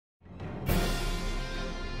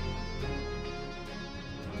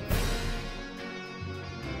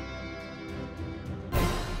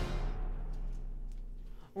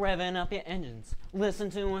revving up your engines. Listen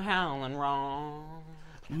to a howling wrong.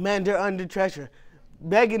 Men, they're under pressure,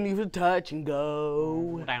 begging you to touch and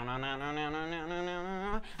go.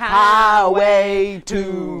 Highway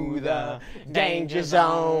to the danger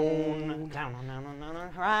zone.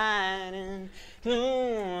 Riding to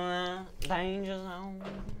the danger zone.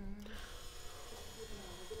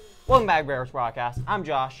 Welcome back to Bears Broadcast. I'm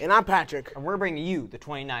Josh. And I'm Patrick. And we're bringing you the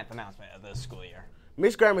 29th announcement of this school year.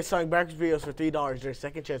 Miss Graham is selling breakfast videos for $3 during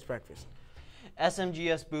Second Chance Breakfast.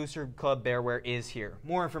 SMGS Booster Club Bearwear is here.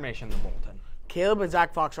 More information in the bulletin. Caleb and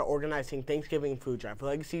Zach Fox are organizing Thanksgiving food drive.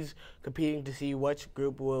 Legacy's competing to see which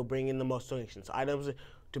group will bring in the most donations. Items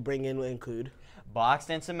to bring in will include boxed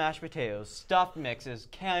instant mashed potatoes, stuffed mixes,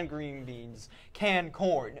 canned green beans, canned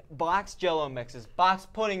corn, boxed jello mixes,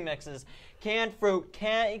 boxed pudding mixes, canned fruit,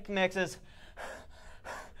 cake mixes,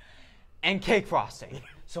 and cake frosting.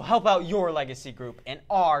 So help out your Legacy group and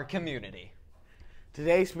our community.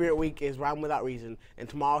 Today's Spirit Week is Rhyme Without Reason, and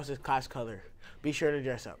tomorrow's is class color. Be sure to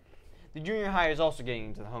dress up. The junior high is also getting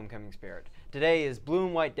into the homecoming spirit. Today is Blue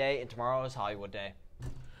and White Day, and tomorrow is Hollywood Day.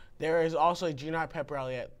 There is also a junior high pep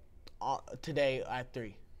rally today at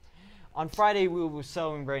 3. On Friday, we will be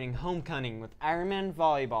celebrating homecoming with Ironman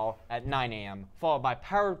Volleyball at 9 a.m., followed by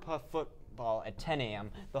Powerpuff Football at 10 a.m.,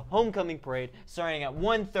 the homecoming parade starting at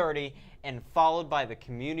 1:30, and followed by the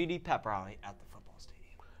community pep rally at the football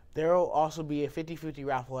stadium. There will also be a 50-50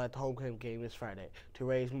 raffle at the homecoming game this Friday to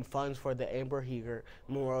raise funds for the Amber Heger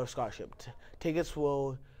Memorial Scholarship. Tickets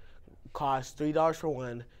will cost $3 for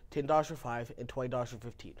one, $10 for 5, and $20 for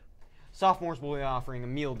 15. Sophomores will be offering a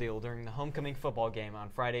meal deal during the homecoming football game on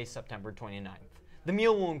Friday, September 29th. The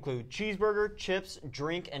meal will include cheeseburger, chips,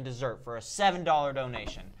 drink, and dessert for a $7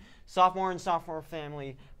 donation. Sophomore and sophomore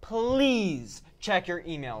family, please check your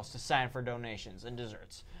emails to sign for donations and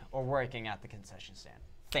desserts or working at the concession stand.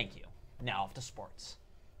 Thank you. Now off to sports.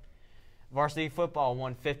 Varsity football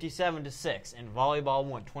won 57-6 and volleyball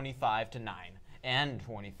won 25-9 and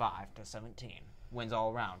 25-17. Wins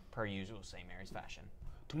all around per usual St. Mary's fashion.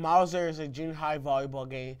 Tomorrow there is a junior high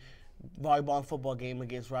volleyball and football game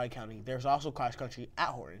against Raleigh County. There's also cross country at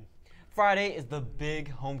Horton. Friday is the big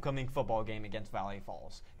homecoming football game against Valley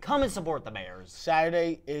Falls. Come and support the Bears.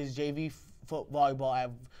 Saturday is JV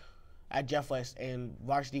volleyball at Jeff West and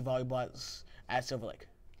varsity volleyball at Silver Lake.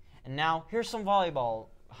 And now, here's some volleyball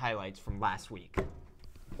highlights from last week.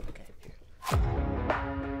 Okay.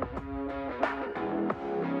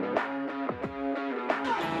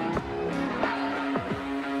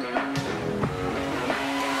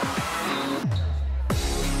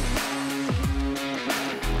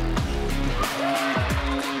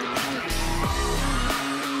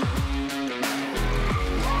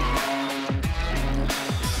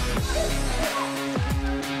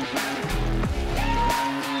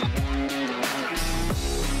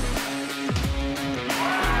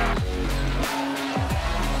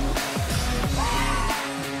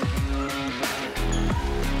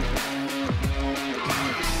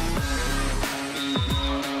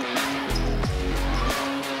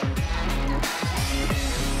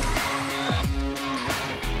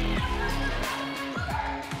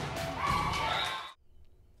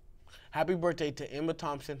 Happy birthday to Emma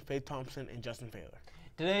Thompson, Faith Thompson, and Justin Failer.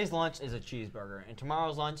 Today's lunch is a cheeseburger, and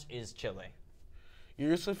tomorrow's lunch is chili.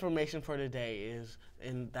 Your useful information for today is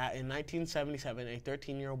in 1977, a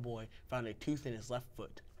 13-year-old boy found a tooth in his left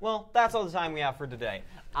foot. Well, that's all the time we have for today.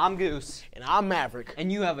 I'm Goose. And I'm Maverick.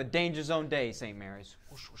 And you have a Danger Zone day, St. Mary's.